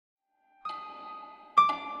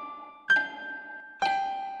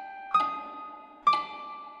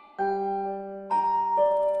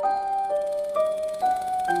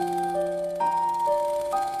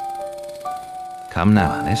Come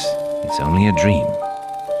now, Alice. It's only a dream.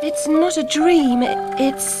 It's not a dream,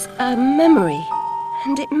 it's a memory.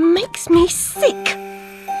 And it makes me sick.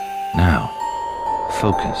 Now,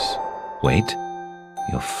 focus. Wait.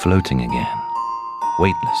 You're floating again.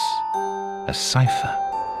 Weightless. A cipher.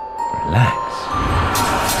 Relax.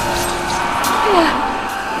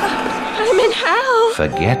 I'm in hell.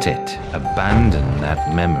 Forget it. Abandon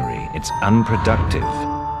that memory. It's unproductive.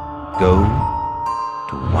 Go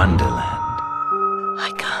to Wonderland.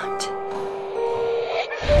 I can't.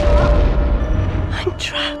 I'm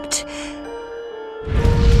trapped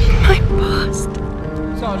in my past.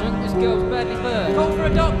 Sergeant, this girl's badly burned. Call for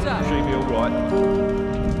a doctor! She'll be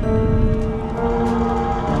alright.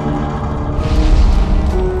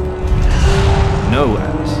 No,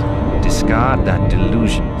 Alice. Discard that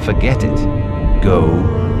delusion. Forget it. Go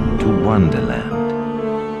to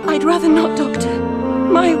Wonderland. I'd rather not, Doctor.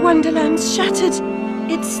 My Wonderland's shattered.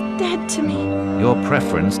 It's dead to me. Your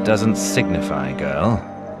preference doesn't signify, girl.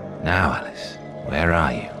 Now, Alice, where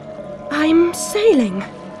are you? I'm sailing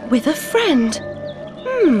with a friend.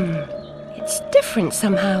 It's different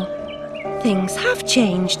somehow. Things have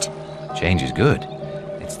changed. Change is good.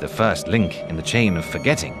 It's the first link in the chain of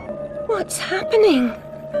forgetting. What's happening?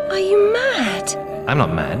 Are you mad? I'm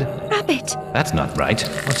not mad. Rabbit, That's not right.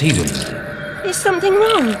 What's he doing? is something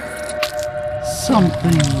wrong?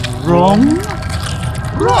 Something wrong?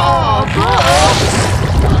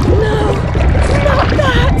 No, not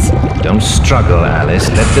that! Don't struggle, Alice.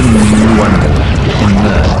 Let the new Wonderland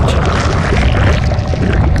emerge.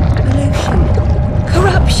 Pollution.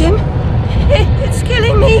 Corruption. It's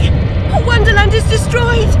killing me. Wonderland is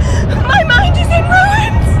destroyed. My mind is in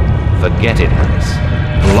ruins. Forget it, Alice.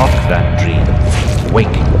 Block that dream. Wake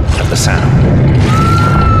at the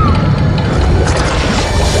sound.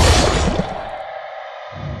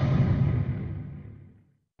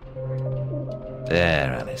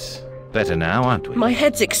 There, Alice. Better now, aren't we? My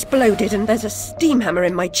head's exploded and there's a steam hammer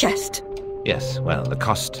in my chest. Yes, well, the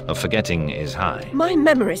cost of forgetting is high. My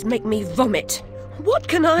memories make me vomit. What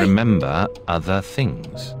can I... Remember other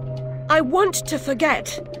things. I want to forget.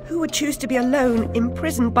 Who would choose to be alone,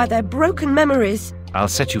 imprisoned by their broken memories? I'll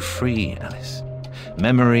set you free, Alice.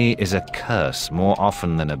 Memory is a curse more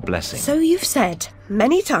often than a blessing. So you've said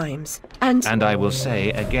many times, and I will say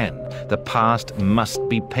again, the past must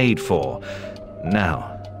be paid for.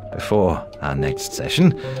 Now, before our next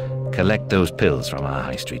session, collect those pills from our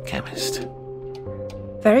high street chemist.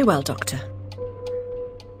 Very well, Doctor.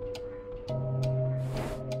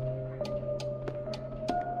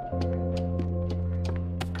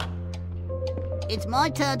 It's my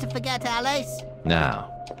turn to forget, Alice.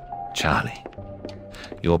 Now, Charlie.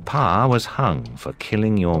 Your pa was hung for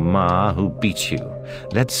killing your ma who beat you.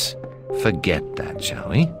 Let's forget that, shall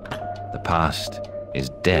we? The past is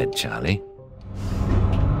dead, Charlie.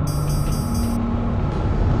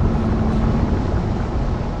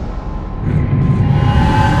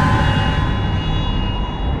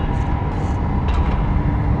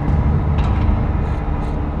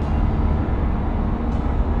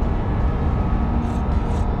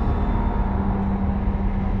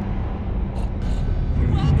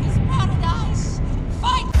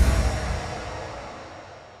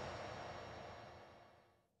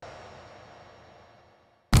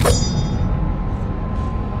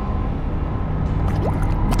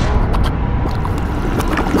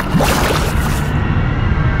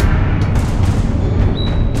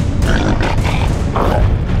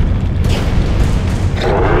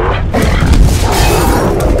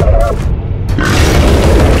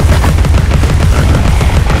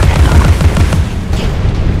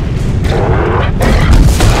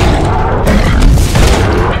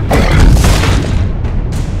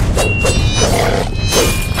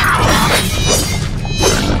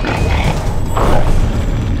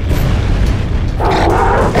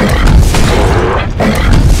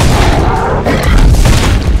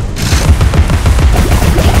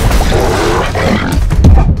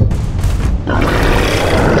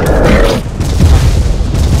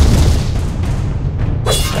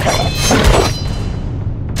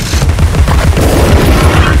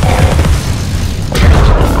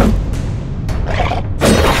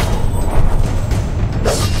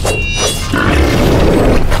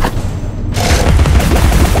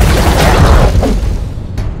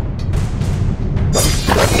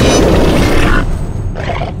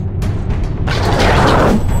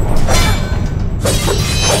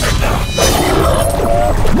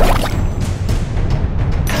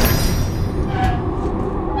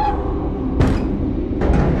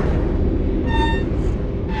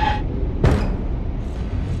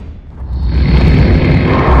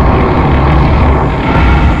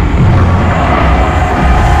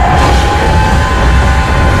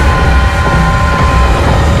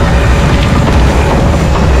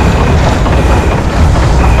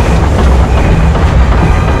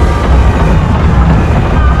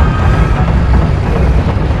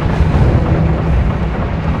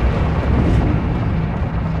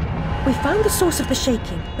 found the source of the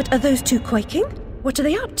shaking, but are those two quaking? What are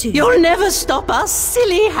they up to? You'll never stop us,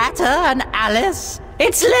 silly Hatter and Alice.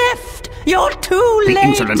 It's left. You're too late. The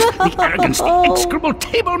insolence, the arrogance, the execrable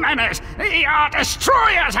table manners. They are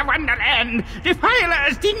destroyers of Wonderland,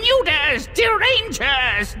 defilers, denuders,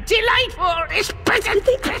 derangers, delightful, Did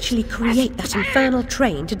they actually create that infernal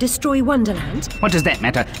train to destroy Wonderland? What does that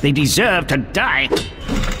matter? They deserve to die.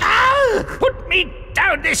 Ah! Put me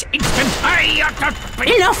down this instant. I ought to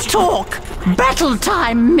be... Enough talk. Battle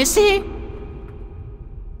time, Missy.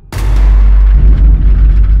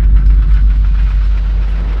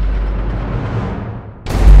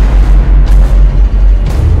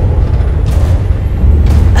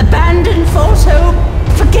 Abandon false hope.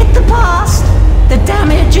 Forget the past. The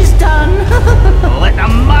damage is done. Let the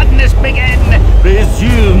madness begin.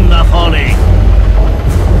 Resume the folly.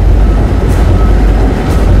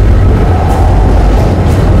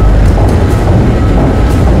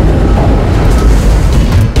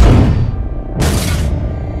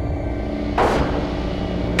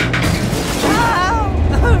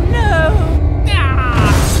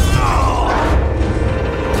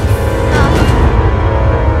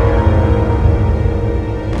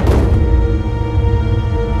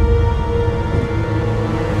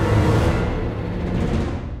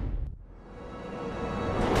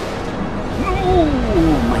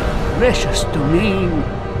 Precious domain.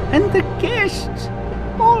 And the guests.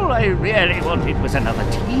 All I really wanted was another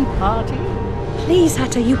tea party. Please,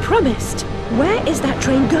 Hatter, you promised. Where is that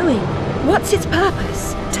train going? What's its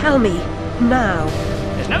purpose? Tell me, now.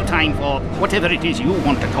 There's no time for whatever it is you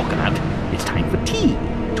want to talk about. It's time for tea.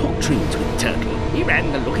 Talk trains with Turtle. He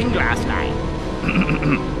ran the Looking Glass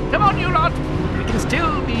line. Come on, you lot. We can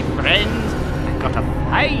still be friends. I've got a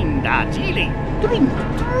fine Darjeeling. Drink.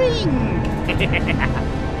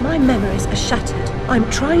 My memories are shattered. I'm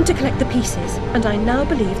trying to collect the pieces, and I now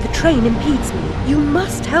believe the train impedes me. You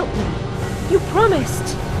must help me. You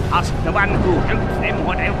promised. Ask the one who helps them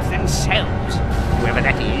what helps themselves. Whoever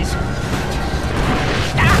that is.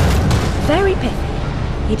 Ah! Very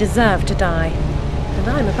pithy. He deserved to die. And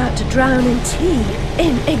I'm about to drown in tea,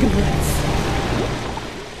 in ignorance.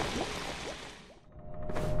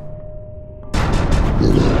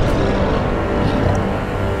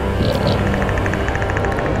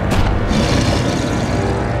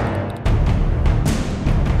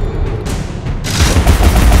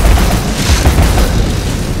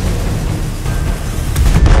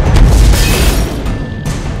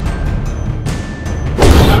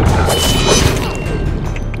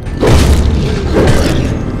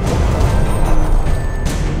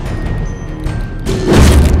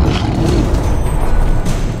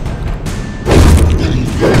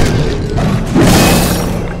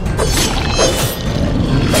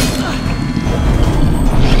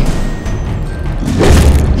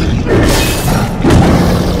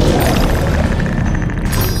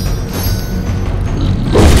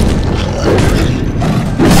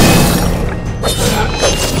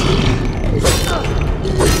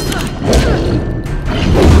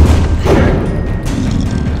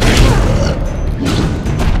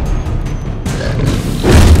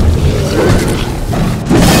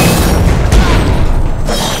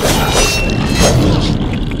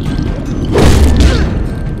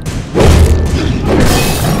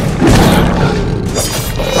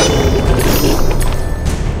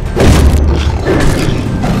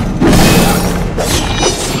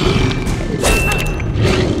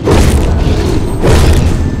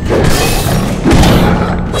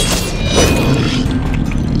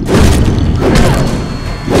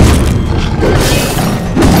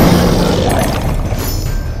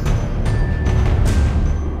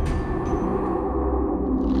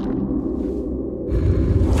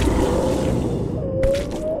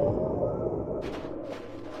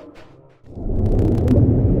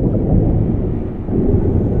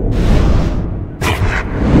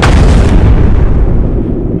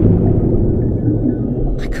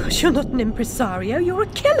 You're not an impresario, you're a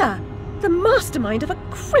killer! The mastermind of a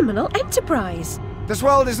criminal enterprise! This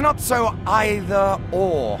world is not so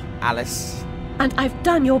either-or, Alice. And I've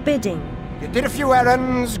done your bidding. You did a few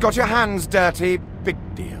errands, got your hands dirty, big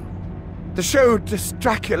deal. The show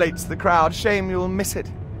distraculates the crowd, shame you'll miss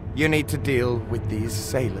it. You need to deal with these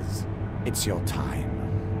sailors. It's your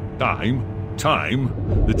time. Time?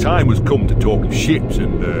 Time? The time has come to talk of ships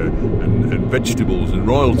and vegetables and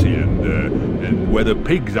royalty and whether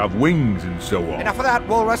pigs have wings and so on. Enough of that,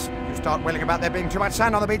 Walrus. You start wailing about there being too much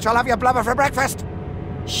sand on the beach, I'll have your blubber for breakfast.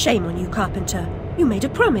 Shame on you, Carpenter. You made a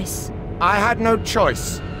promise. I had no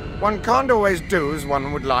choice. One can't always do as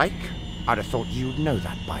one would like. I'd have thought you'd know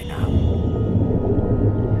that by now.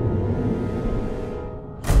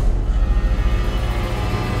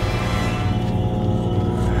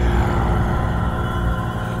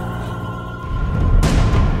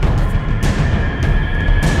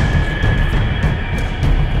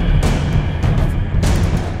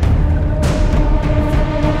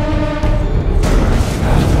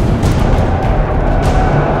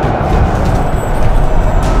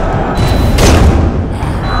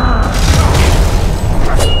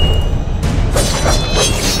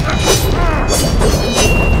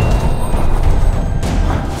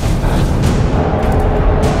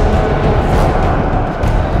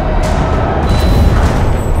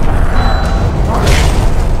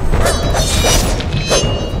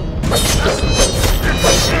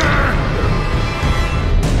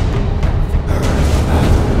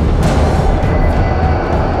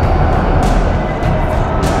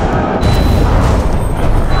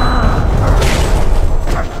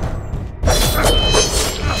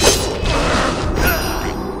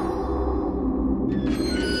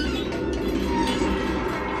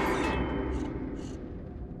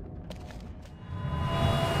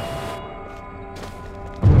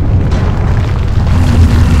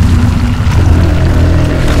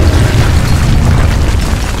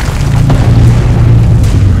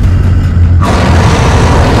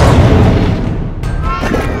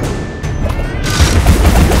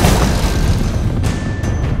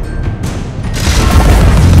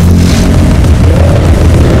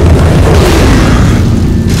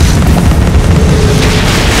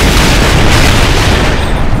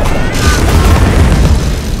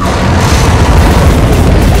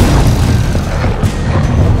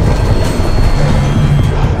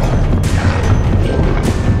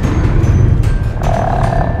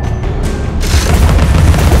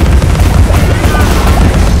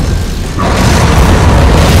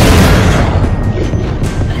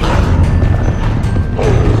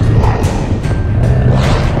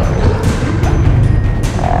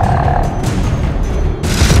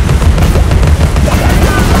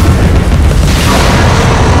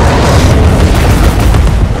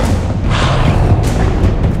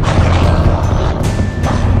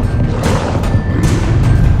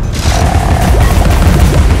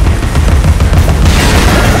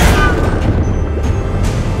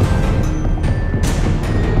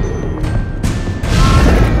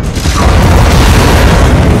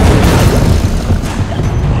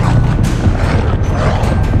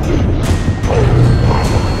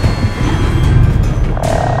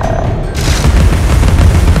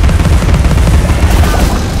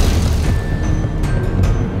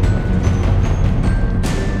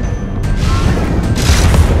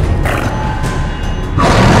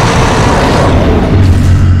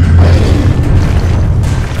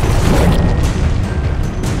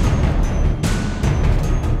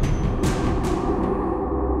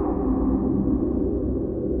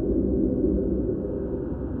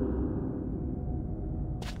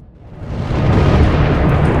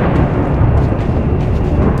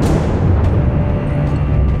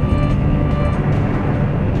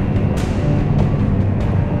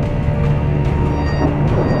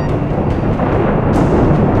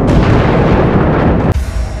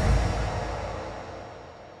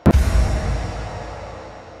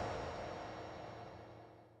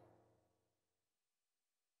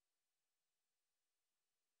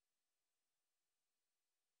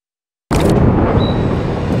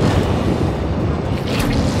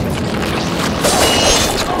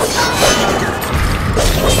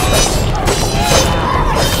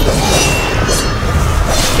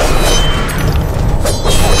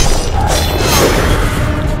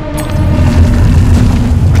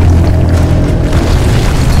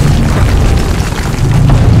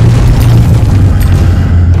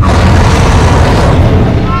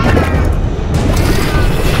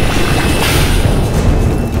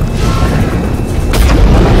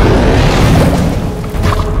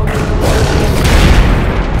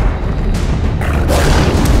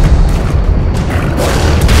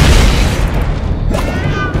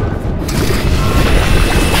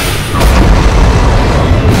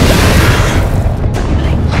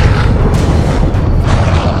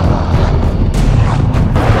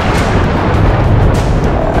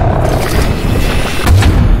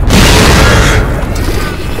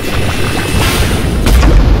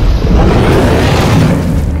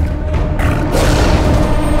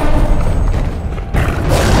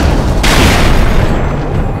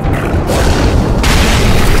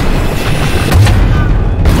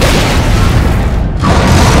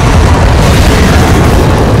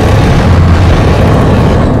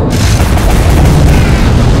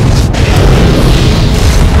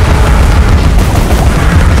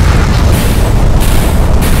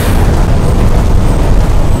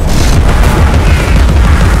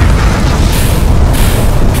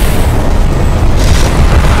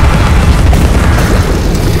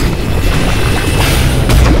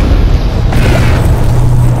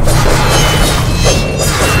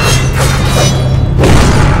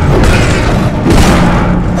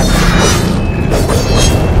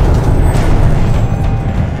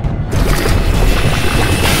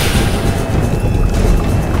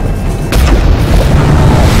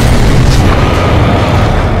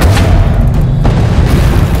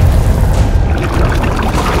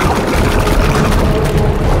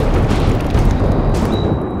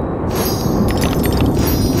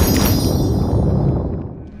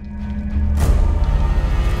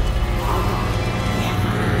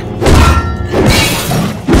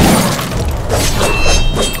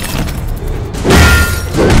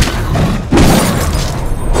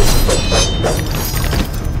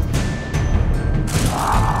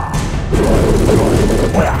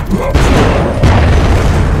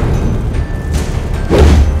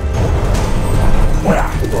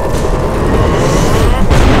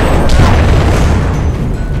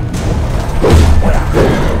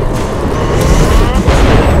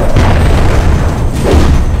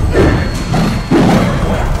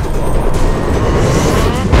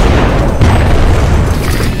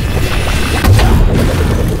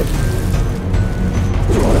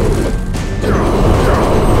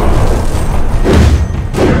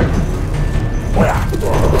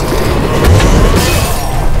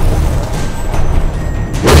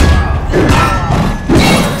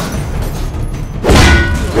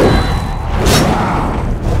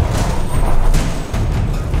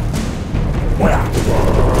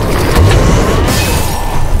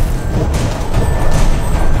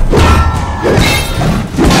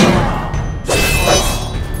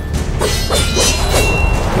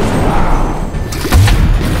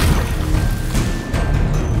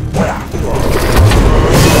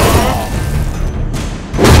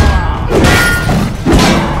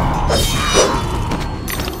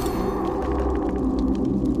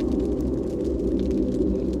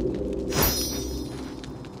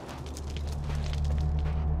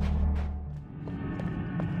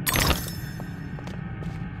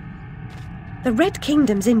 The Red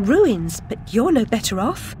Kingdom's in ruins, but you're no better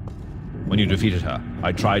off. When you defeated her,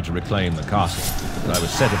 I tried to reclaim the castle, but I was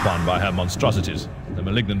set upon by her monstrosities. The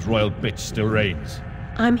malignant royal bitch still reigns.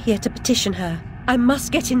 I'm here to petition her. I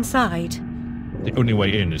must get inside. The only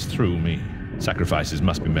way in is through me. Sacrifices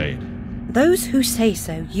must be made. Those who say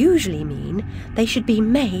so usually mean they should be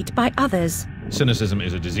made by others. Cynicism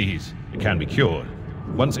is a disease. It can be cured.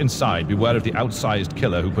 Once inside, beware of the outsized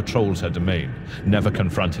killer who patrols her domain. Never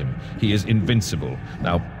confront him. He is invincible.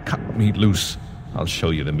 Now cut me loose. I'll show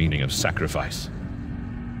you the meaning of sacrifice.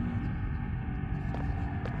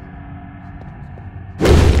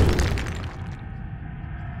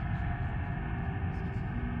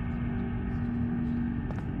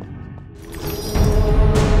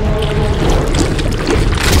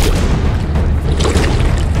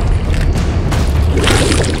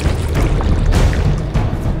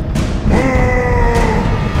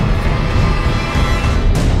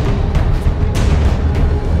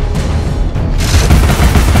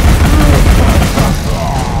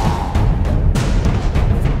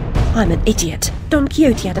 I'm an idiot. Don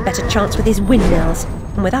Quixote had a better chance with his windmills,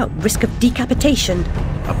 and without risk of decapitation.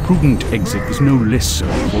 A prudent exit is no less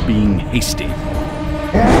so for being hasty.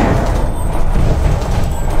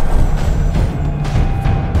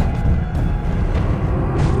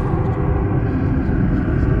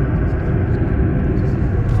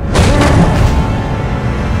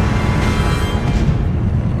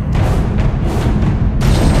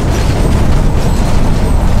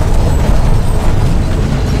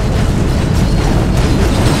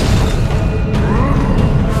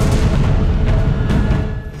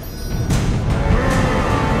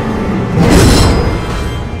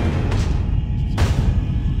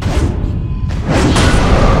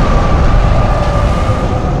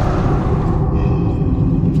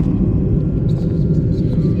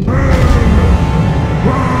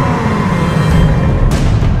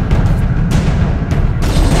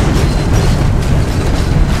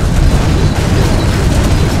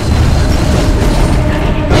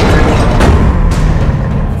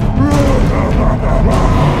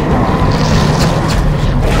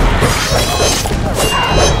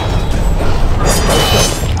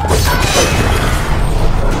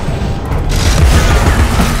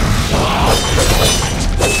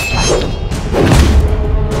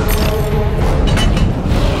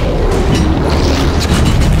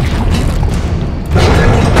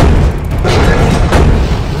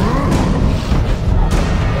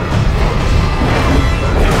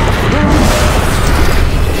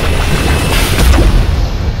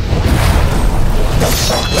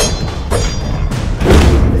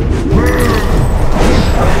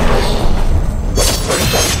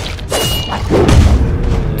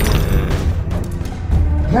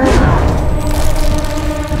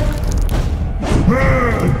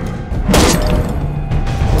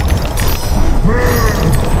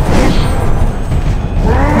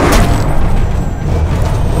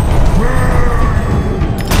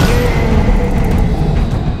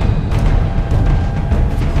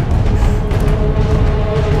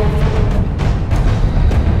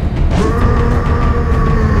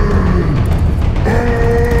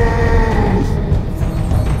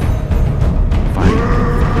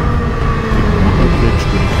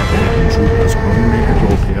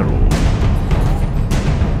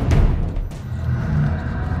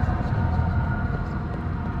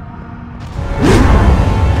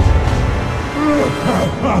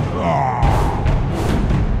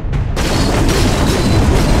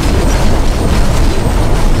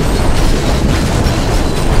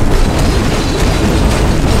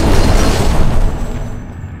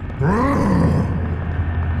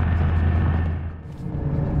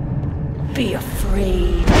 Be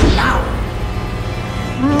afraid now.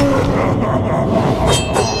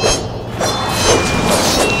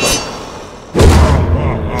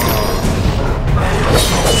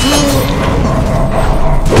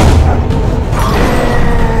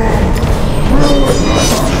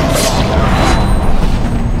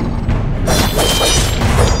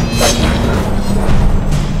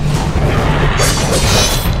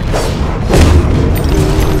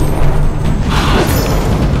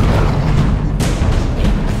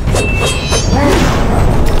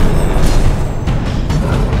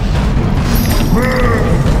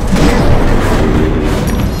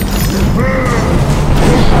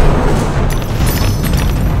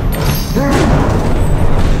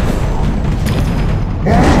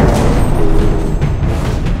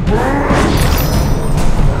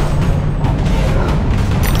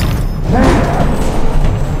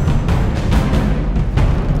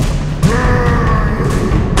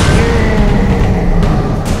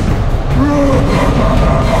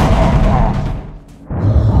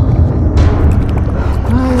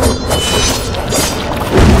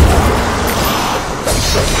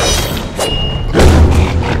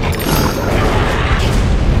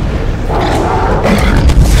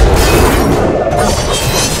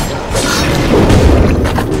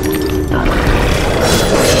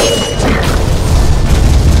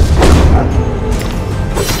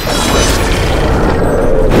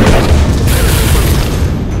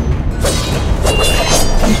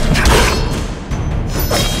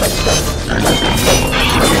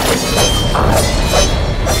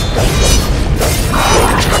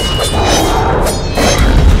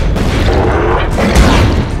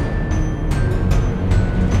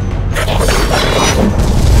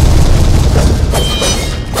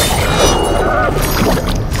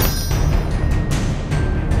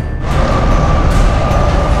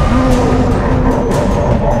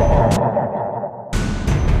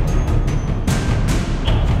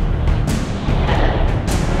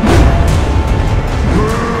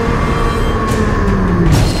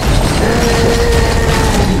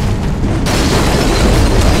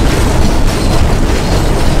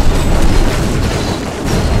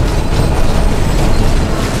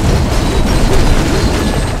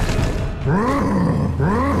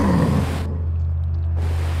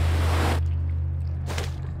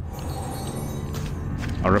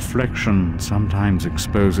 A reflection sometimes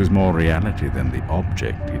exposes more reality than the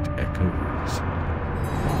object it echoes.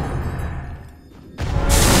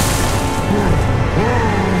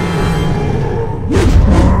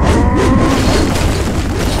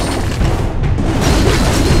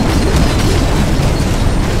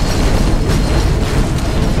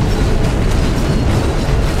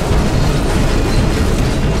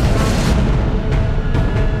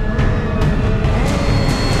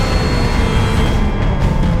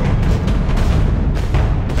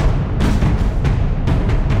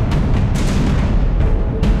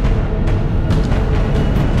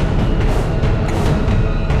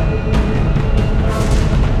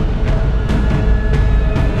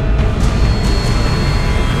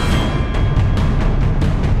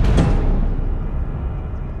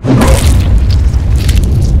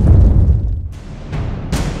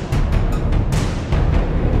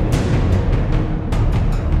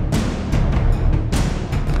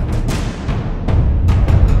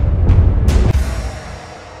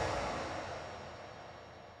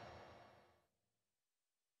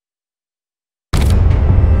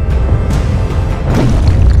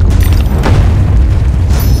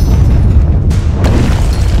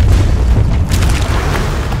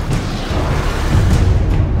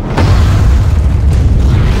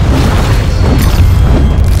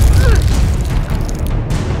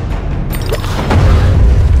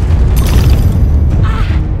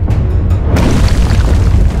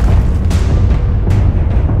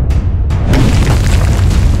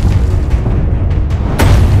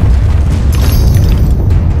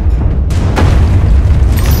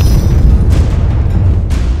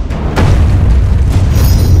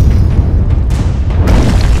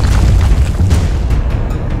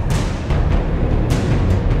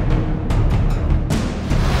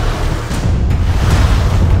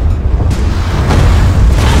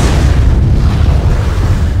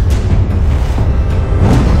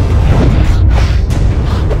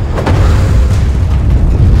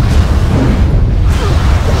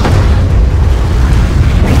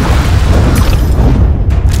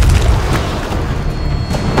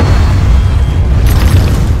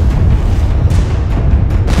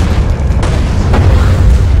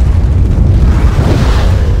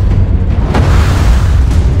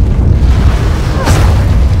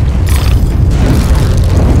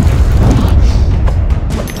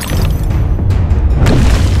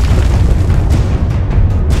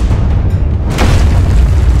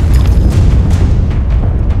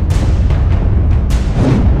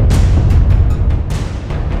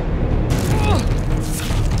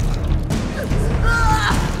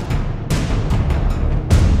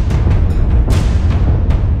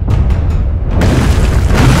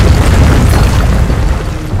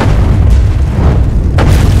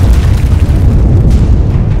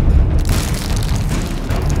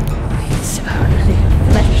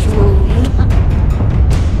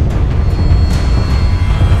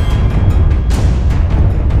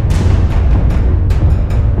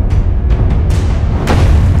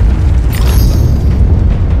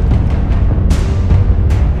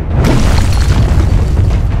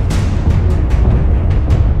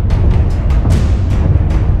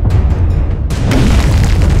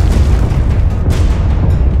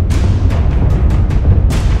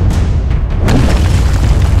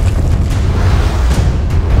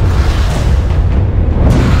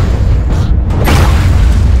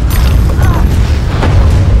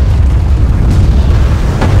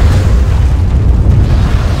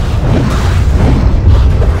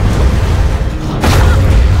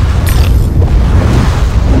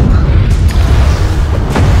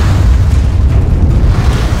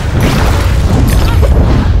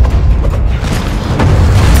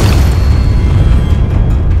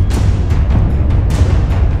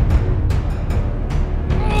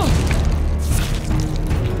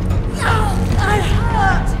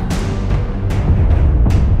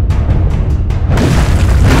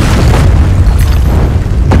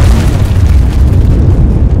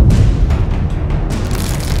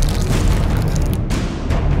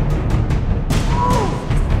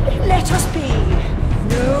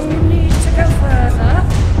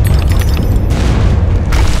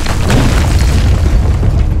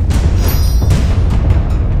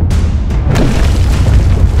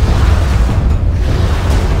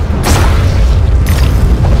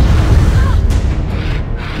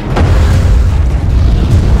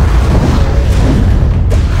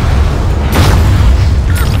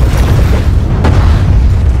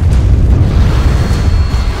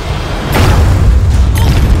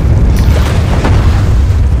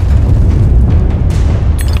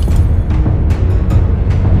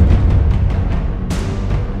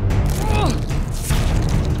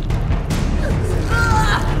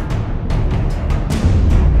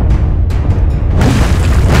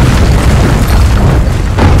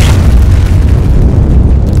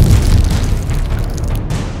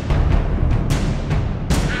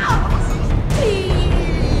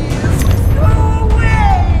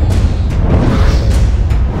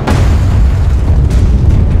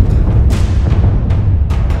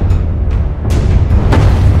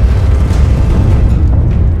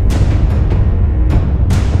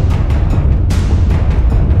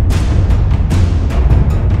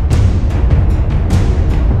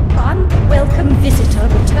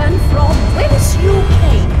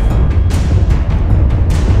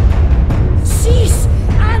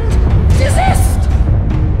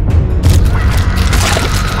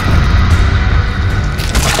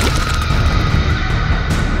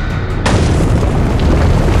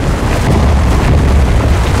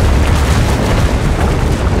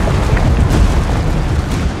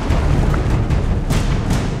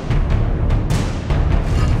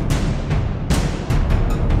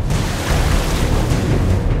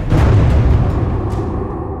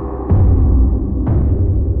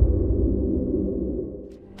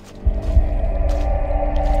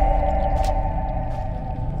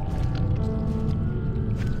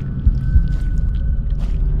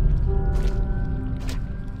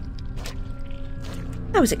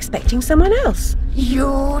 was expecting someone else.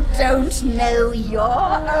 You don't know your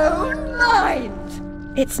own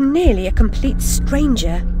mind. It's nearly a complete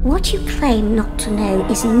stranger. What you claim not to know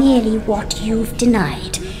is merely what you've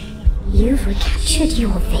denied. You've recaptured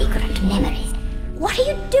your vagrant memories. What are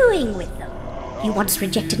you doing with them? You once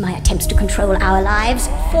rejected my attempts to control our lives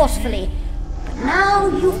forcefully. But now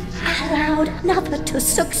you've allowed another to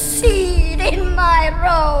succeed in my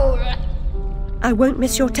role. I won't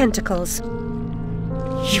miss your tentacles.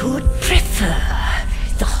 You'd prefer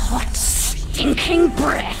the hot, stinking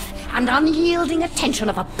breath and unyielding attention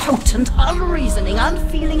of a potent, unreasoning,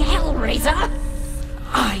 unfeeling hellraiser?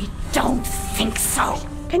 I don't think so.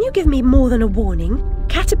 Can you give me more than a warning?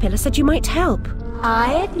 Caterpillar said you might help.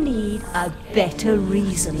 I'd need a better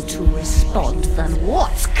reason to respond than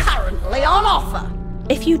what's currently on offer.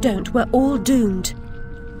 If you don't, we're all doomed.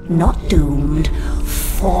 Not doomed,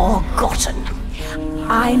 forgotten.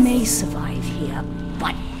 I may survive here,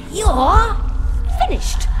 but you're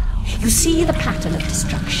finished. You see the pattern of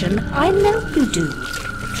destruction? I know you do.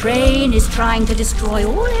 The train is trying to destroy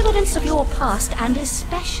all evidence of your past, and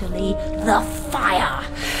especially the fire.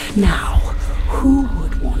 Now, who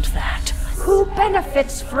would want that? Who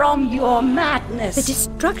benefits from your madness? The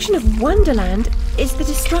destruction of Wonderland is the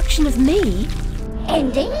destruction of me.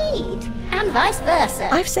 Indeed, and vice versa.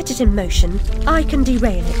 I've set it in motion. I can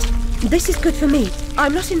derail it. This is good for me.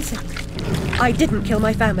 I'm not insane. I didn't kill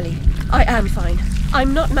my family. I am fine.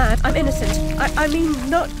 I'm not mad. I'm innocent. I mean,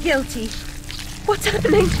 not guilty. What's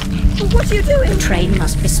happening? What are you doing? The train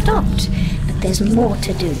must be stopped, but there's more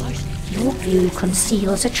to do. Your view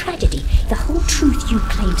conceals a tragedy. The whole truth you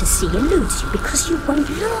claim to see eludes you because you won't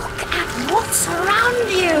look at what's around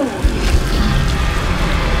you.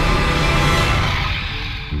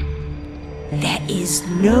 There is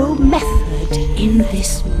no method in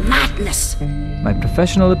this madness. My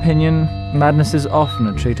professional opinion, madness is often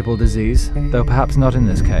a treatable disease, though perhaps not in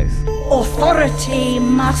this case. Authority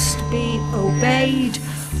must be obeyed,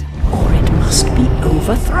 or it must be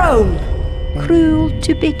overthrown. Cruel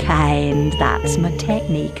to be kind, that's my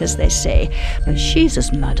technique, as they say. But she's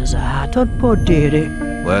as mad as a hatter, poor dearie.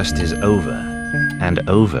 Worst is over, and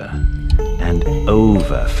over, and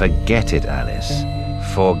over. Forget it, Alice.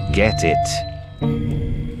 Forget it.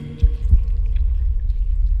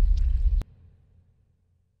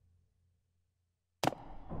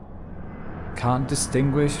 Can't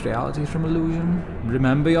distinguish reality from illusion?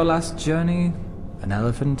 Remember your last journey? An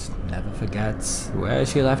elephant never forgets where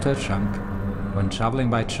she left her trunk. When traveling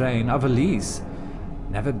by train, a valise,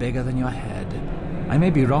 never bigger than your head. I may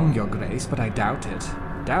be wrong, Your Grace, but I doubt it.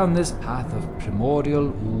 Down this path of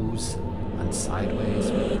primordial ooze and sideways.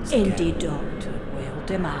 Indeed, Doctor. Well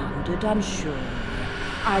demanded, I'm sure.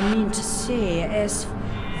 I mean to say, it's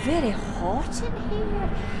very hot in here.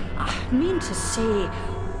 I mean to say,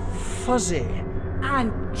 fuzzy.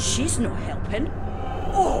 And she's no helping.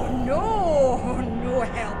 Oh no, no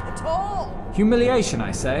help at all. Humiliation,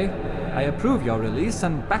 I say. I approve your release,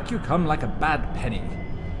 and back you come like a bad penny.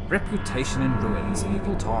 Reputation in ruins.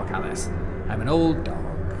 People talk, Alice. I'm an old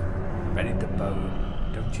dog, ready to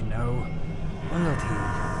bone. Don't you know? Loyalty.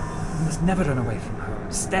 You must never run away from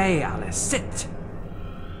home. Stay, Alice. Sit.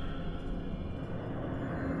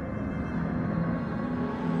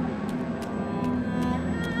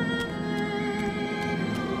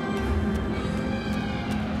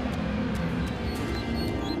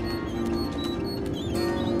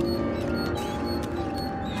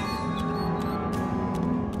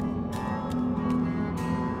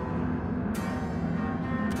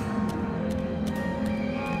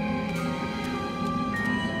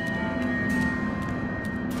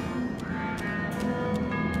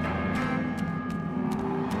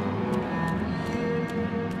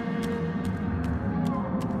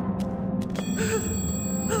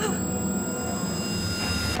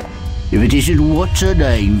 If it isn't what's her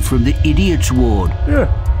name from the Idiot's Ward.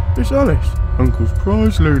 Yeah, it's Alice, Uncle's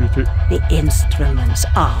prize lunatic. The instruments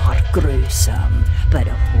are gruesome, but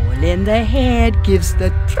a hole in the head gives the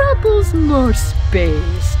troubles more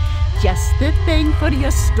space. Just the thing for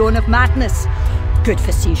your stone of madness. Good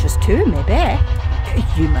for seizures too, maybe.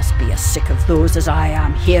 You must be as sick of those as I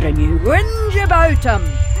am hearing you whinge about 'em.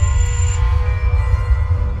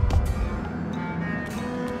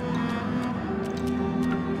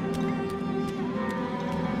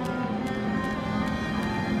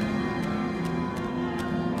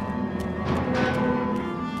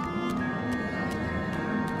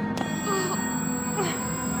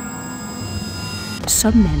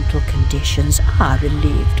 Some mental conditions are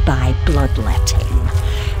relieved by bloodletting.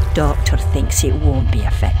 Doctor thinks it won't be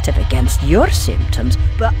effective against your symptoms,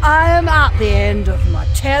 but I am at the end of my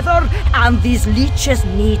tether, and these leeches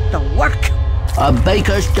need the work. A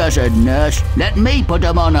baker's dozen, nurse. Let me put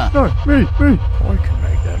them on her. No, me. I can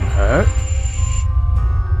make them hurt.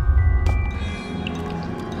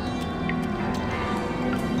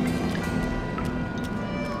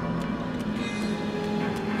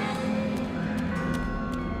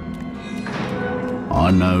 I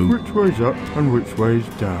know. Which way's up and which way's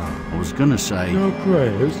down? I was gonna say. No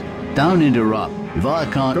prayers. Don't interrupt. If I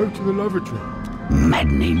can't. Go to the lavatory.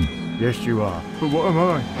 Maddening. Yes, you are. But what am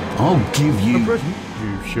I? I'll give you. A present?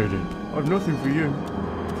 You shouldn't. I've nothing for you.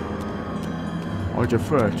 I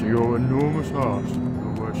defer to your enormous heart,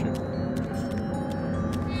 your worship.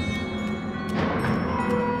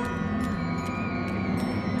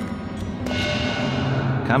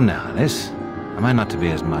 Come now, Alice. Am I not to be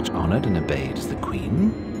as much honored and obeyed as the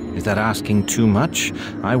Queen? Is that asking too much?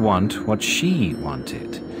 I want what she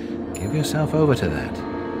wanted. Give yourself over to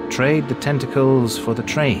that. Trade the tentacles for the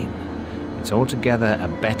train. It's altogether a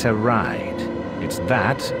better ride. It's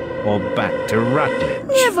that or back to Rutledge.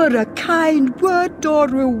 Never a kind word or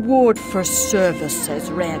reward for services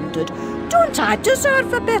rendered. Don't I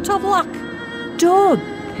deserve a bit of luck? Don't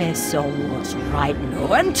piss on what's right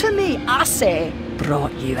now. And to me, I say,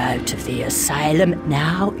 brought you out of the asylum.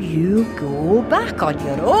 Now you go back on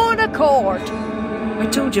your own accord. I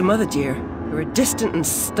told your mother, dear. You're a distant and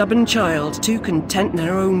stubborn child, too content in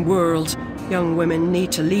her own world. Young women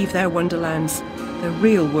need to leave their wonderlands. The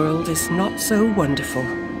real world is not so wonderful.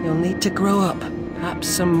 You'll need to grow up. Perhaps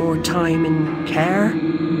some more time in care.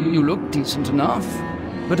 You look decent enough,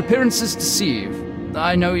 but appearances deceive.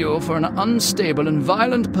 I know you for an unstable and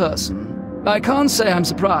violent person. I can't say I'm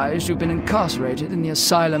surprised you've been incarcerated in the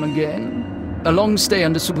asylum again. A long stay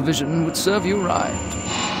under supervision would serve you right.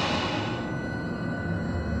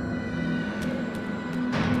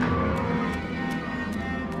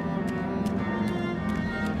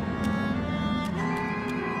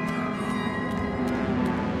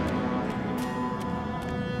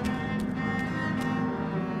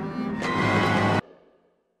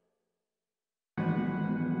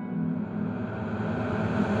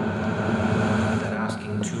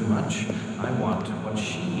 Too much. I want what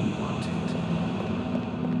she wanted.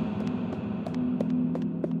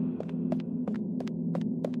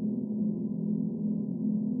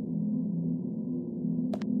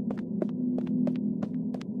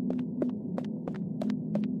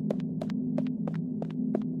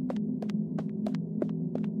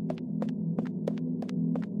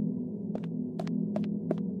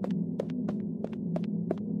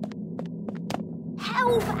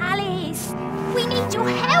 Help, Alice! We need your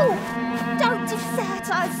help! Don't desert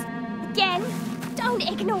us! Again, don't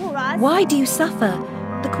ignore us! Why do you suffer?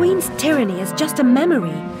 The Queen's tyranny is just a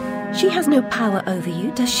memory. She has no power over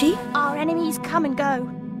you, does she? Our enemies come and go,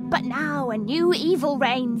 but now a new evil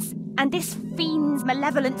reigns, and this fiend's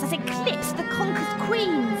malevolence has eclipsed the conquered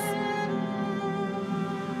queens.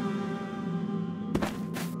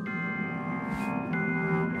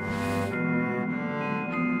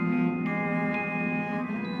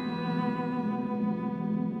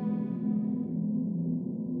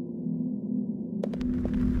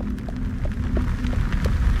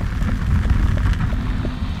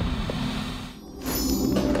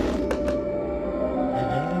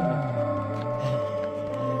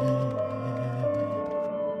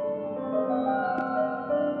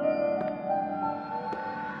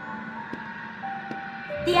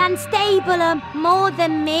 The unstable are more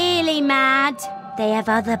than merely mad. They have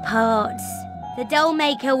other parts. The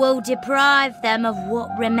Dollmaker will deprive them of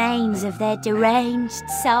what remains of their deranged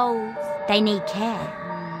souls. They need care.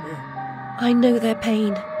 I know their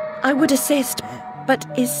pain. I would assist, but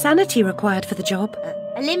is sanity required for the job?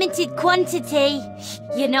 A limited quantity.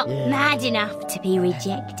 You're not mad enough to be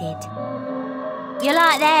rejected. You're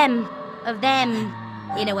like them. Of them,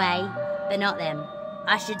 in a way, but not them.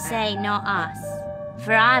 I should say not us.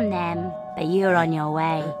 For I'm them, but you're on your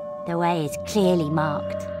way. The way is clearly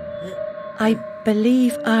marked. I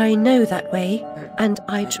believe I know that way, and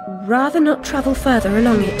I'd rather not travel further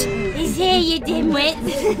along it. Is here, you dimwit.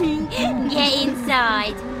 Get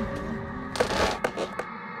inside.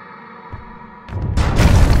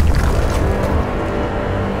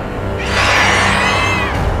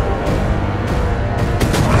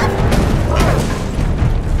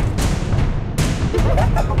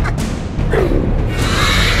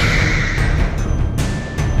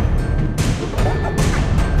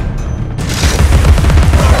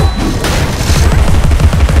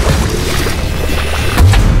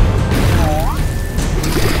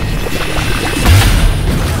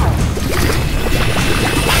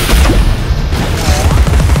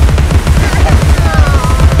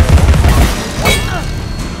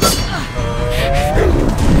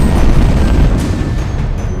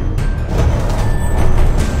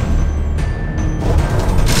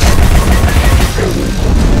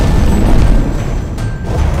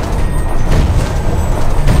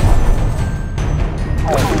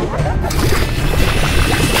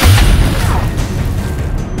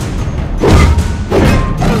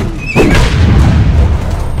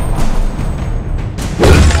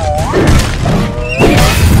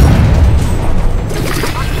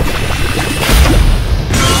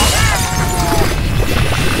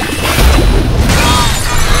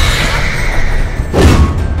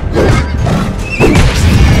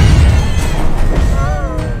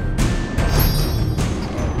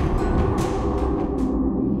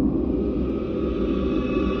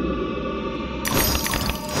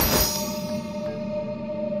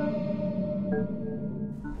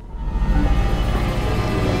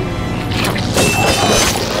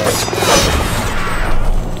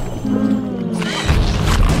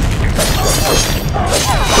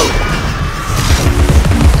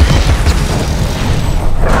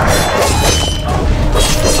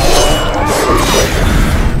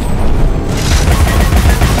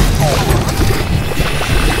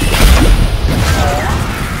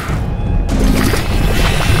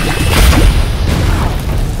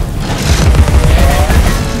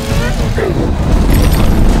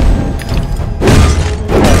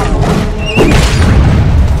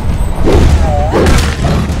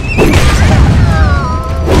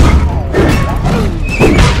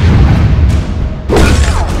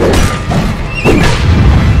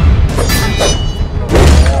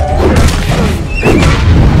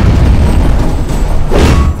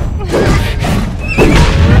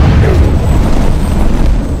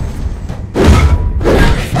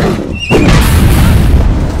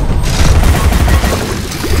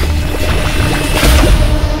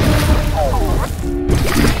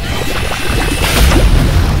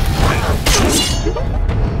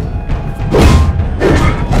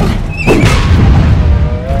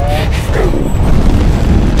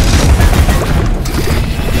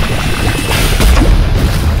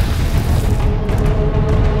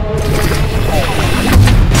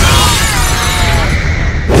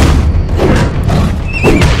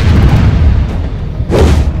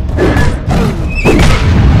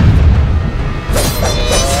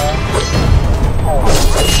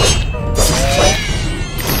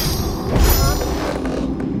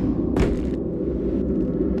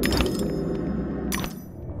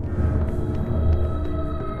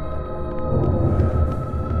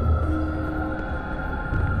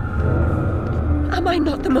 I'm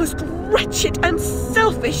not the most wretched and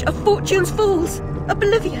selfish of fortune's fools.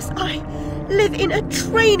 Oblivious, I live in a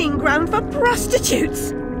training ground for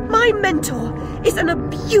prostitutes. My mentor is an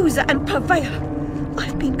abuser and purveyor.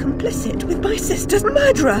 I've been complicit with my sister's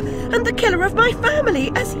murderer and the killer of my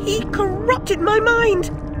family as he corrupted my mind.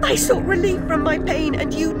 I sought relief from my pain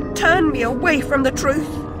and you turned me away from the truth.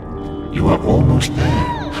 You are almost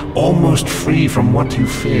there, almost free from what you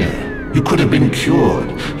fear. You could have been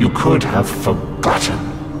cured. You could have forgotten.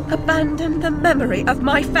 Abandon the memory of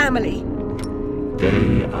my family.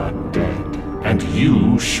 They are dead, and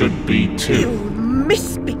you should be too. You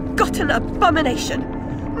misbegotten abomination!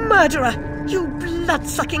 Murderer! You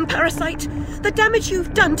blood-sucking parasite! The damage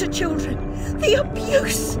you've done to children! The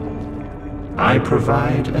abuse! I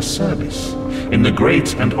provide a service. In the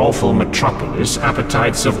great and awful metropolis,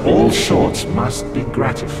 appetites of all sorts must be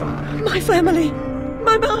gratified. My family!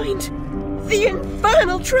 My mind! The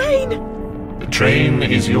infernal train! The train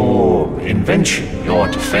is your invention, your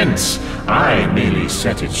defense. I merely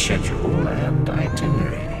set its schedule and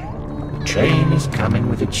itinerary. The train is coming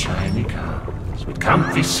with its shiny cars, with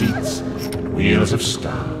comfy seats and wheels of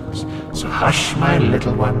stars. So hush, my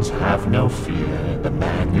little ones, have no fear. The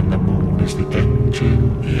man in the moon is the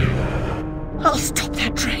engineer. I'll stop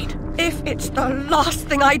that train, if it's the last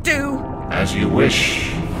thing I do. As you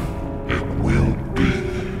wish, it will be.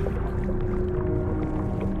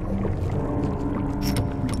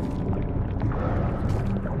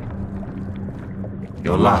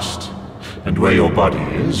 You're lost, and where your body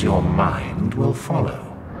is, your mind will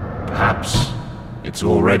follow. Perhaps it's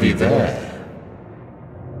already there.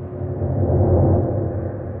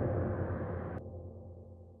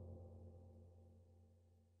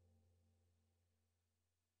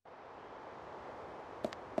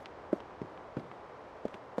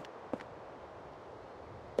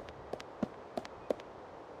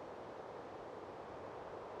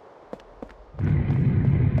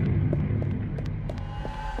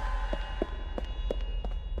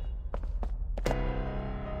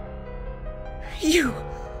 You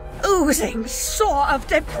oozing sore of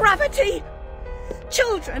depravity!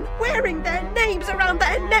 Children wearing their names around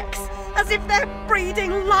their necks as if they're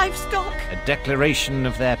breeding livestock! A declaration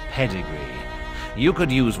of their pedigree. You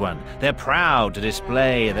could use one. They're proud to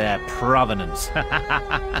display their provenance.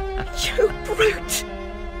 You brute!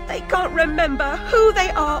 They can't remember who they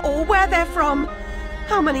are or where they're from.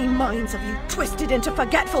 How many minds have you twisted into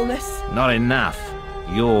forgetfulness? Not enough.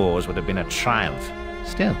 Yours would have been a triumph.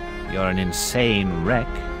 Still, you're an insane wreck.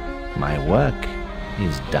 My work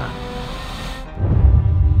is done.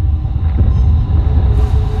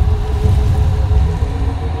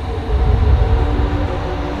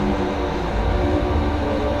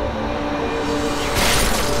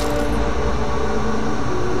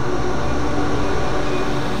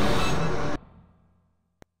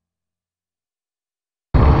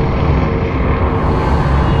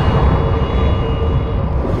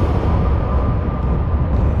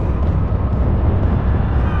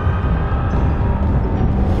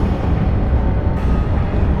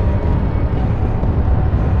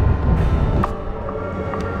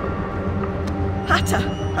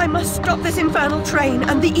 I must stop this infernal train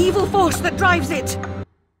and the evil force that drives it.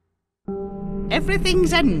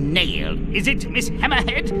 Everything's a nail, is it, Miss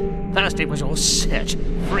Hammerhead? First it was all search,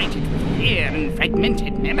 freighted with fear and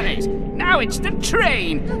fragmented memories. Now it's the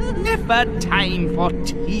train. Never time for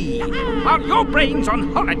tea. While your brain's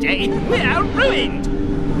on holiday, we're ruined.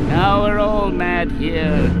 Now we're all mad here,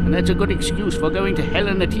 and that's a good excuse for going to hell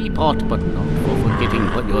in a teapot, but not for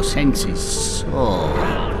forgetting what your senses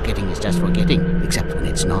saw. Forgetting is just forgetting, except when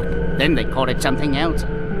it's not. Then they call it something else.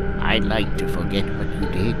 I'd like to forget what you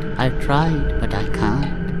did. I've tried, but I can't.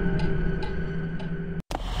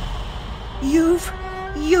 You've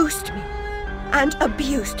used me and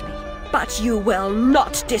abused me, but you will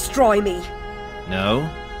not destroy me. No,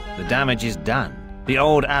 the damage is done. The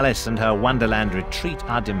old Alice and her Wonderland retreat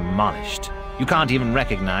are demolished. You can't even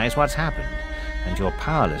recognize what's happened, and you're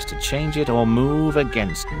powerless to change it or move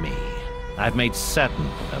against me. I've made certain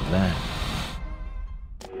of that.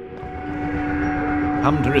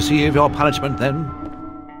 Come to receive your punishment, then?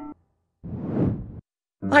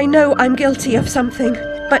 I know I'm guilty of something,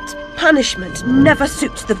 but punishment never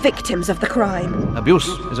suits the victims of the crime. Abuse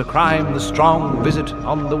is a crime the strong visit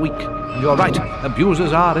on the weak. You're right,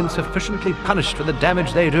 abusers are insufficiently punished for the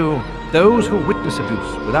damage they do. Those who witness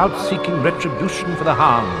abuse without seeking retribution for the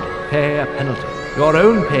harmed pay a penalty. Your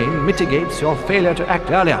own pain mitigates your failure to act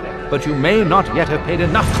earlier, but you may not yet have paid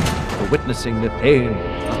enough for witnessing the pain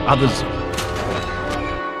of others.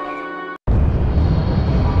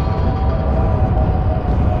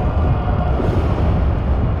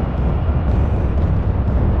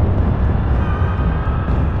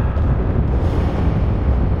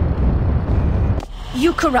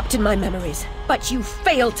 You corrupted my memories, but you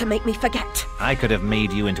failed to make me forget. I could have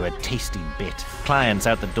made you into a tasty bit. Clients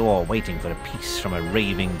out the door waiting for a piece from a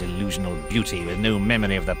raving, delusional beauty with no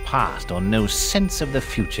memory of the past or no sense of the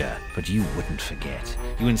future. But you wouldn't forget.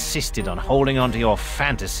 You insisted on holding on to your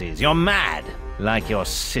fantasies. You're mad, like your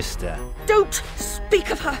sister. Don't speak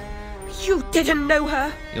of her. You didn't know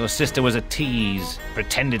her. Your sister was a tease,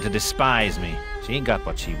 pretended to despise me. She got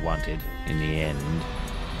what she wanted in the end.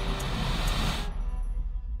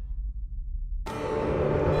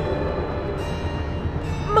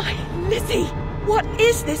 My Lizzie, what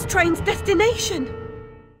is this train's destination?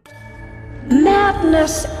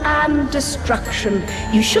 Madness and destruction.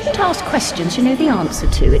 You shouldn't ask questions you know the answer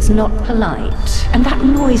to. It's not polite. And that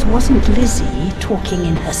noise wasn't Lizzie talking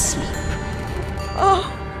in her sleep. Oh,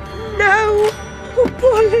 no! Oh,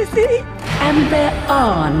 poor Lizzie! And there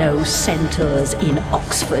are no centaurs in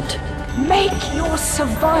Oxford. Make your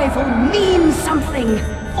survival mean something,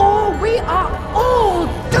 or we are all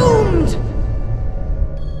doomed!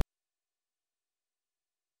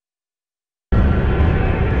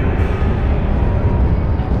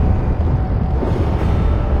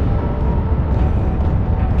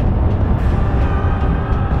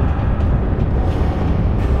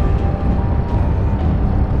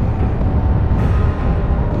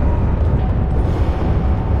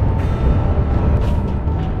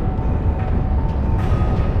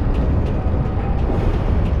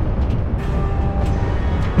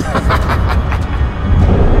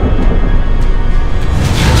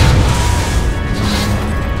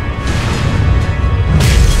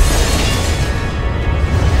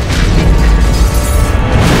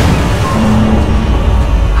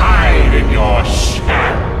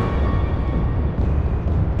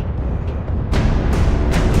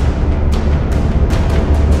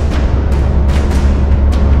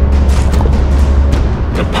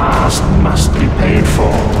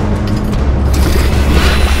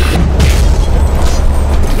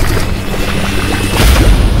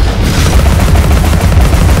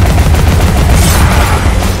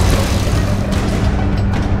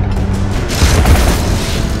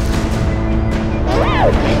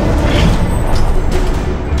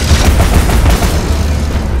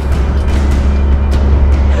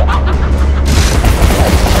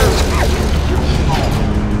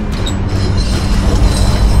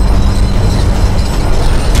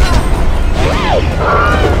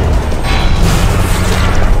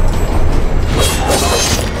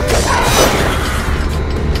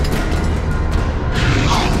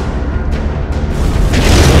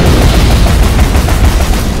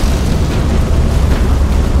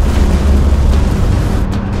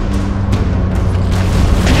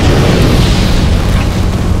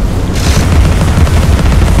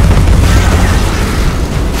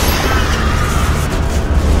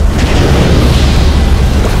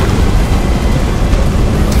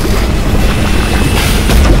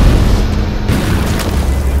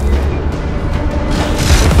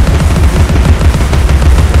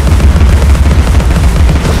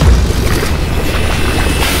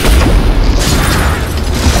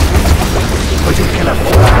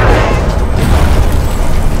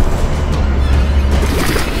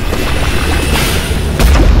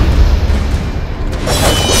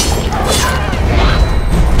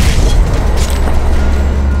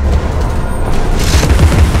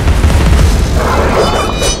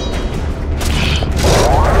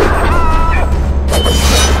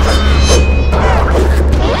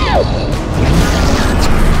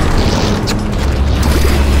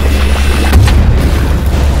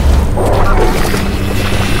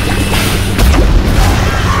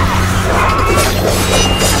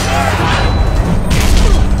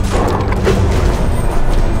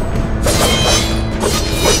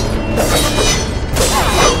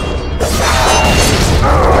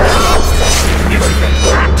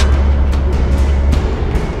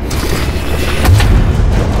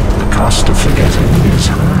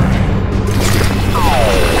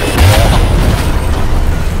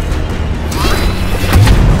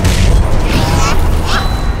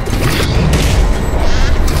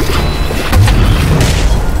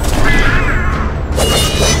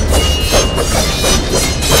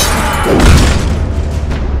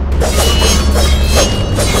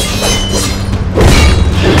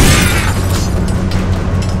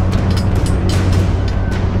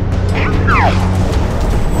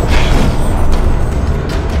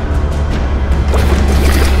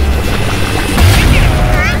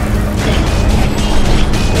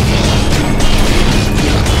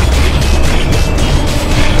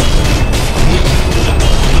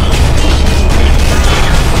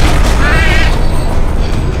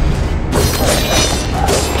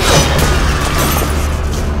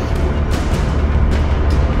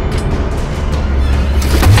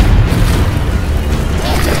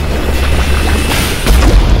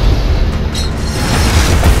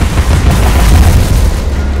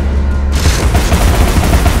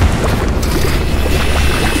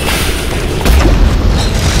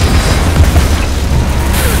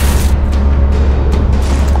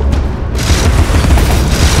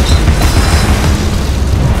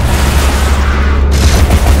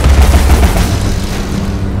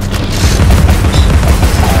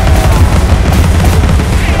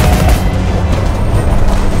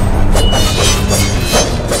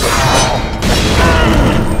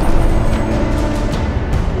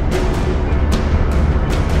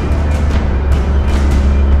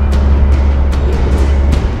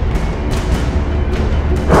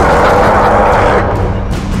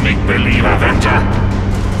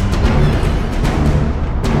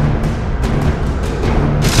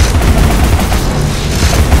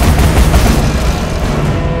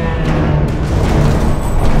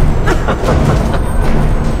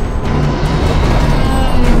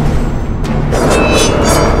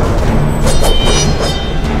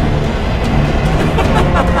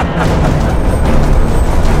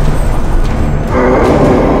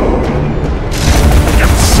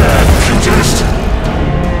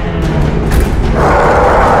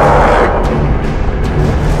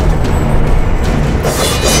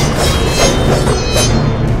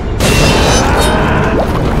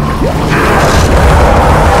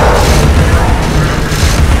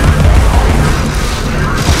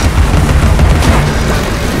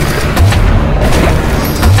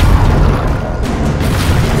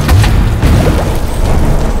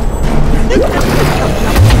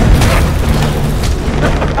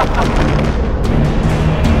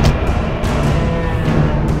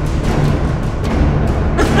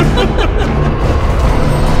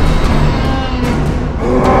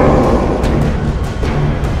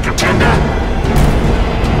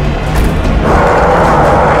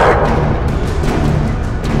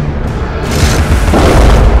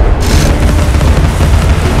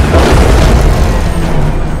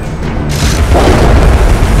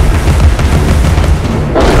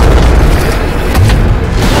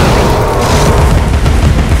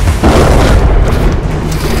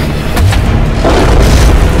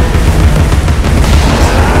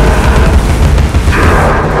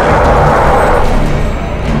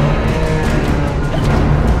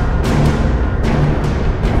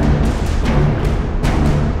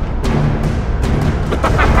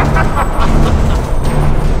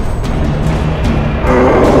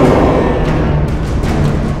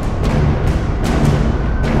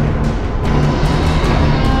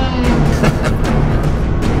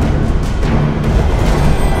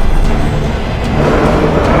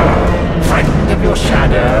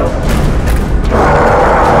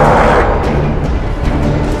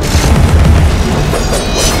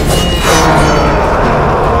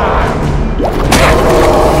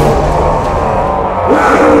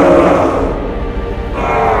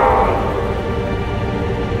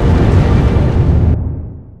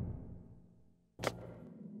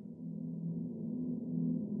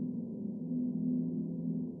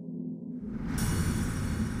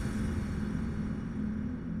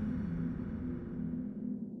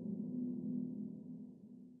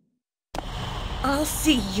 I'll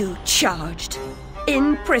see you charged.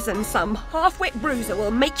 In prison, some half-wit bruiser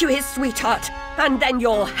will make you his sweetheart, and then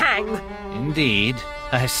you'll hang. Indeed.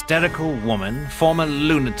 A hysterical woman, former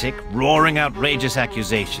lunatic, roaring outrageous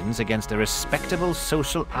accusations against a respectable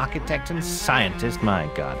social architect and scientist. My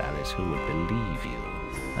God, Alice, who would believe you?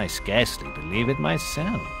 I scarcely believe it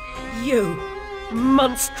myself. You,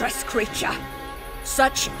 monstrous creature.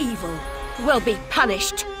 Such evil will be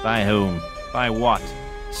punished. By whom? By what?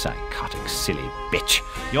 Psychotic, silly bitch.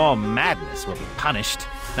 Your madness will be punished.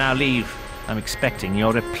 Now leave. I'm expecting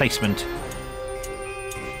your replacement.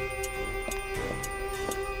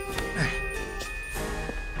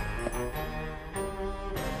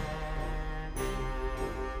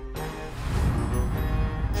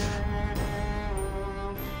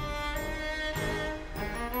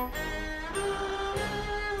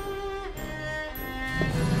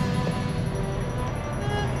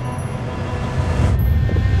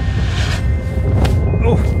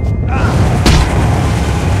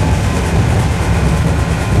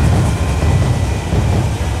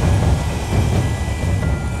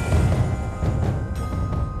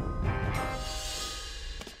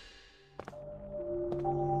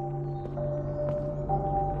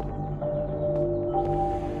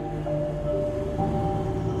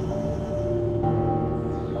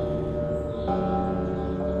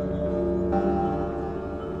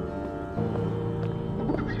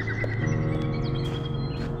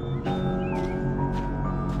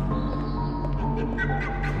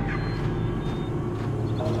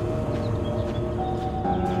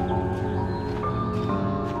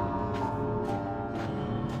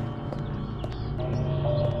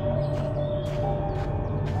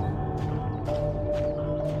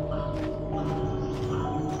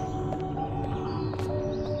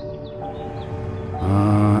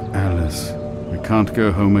 Can't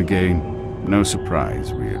go home again. No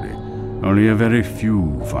surprise, really. Only a very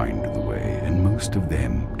few find the way, and most of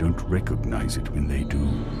them don't recognize it when they do.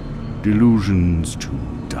 Delusions, too,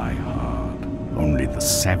 die hard. Only the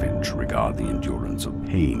savage regard the endurance of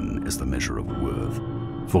pain as the measure of worth.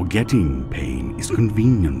 Forgetting pain is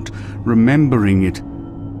convenient, remembering it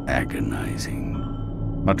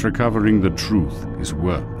agonizing. But recovering the truth is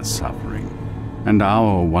worth the suffering. And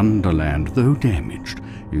our wonderland, though damaged,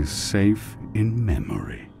 is safe in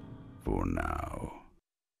memory for now.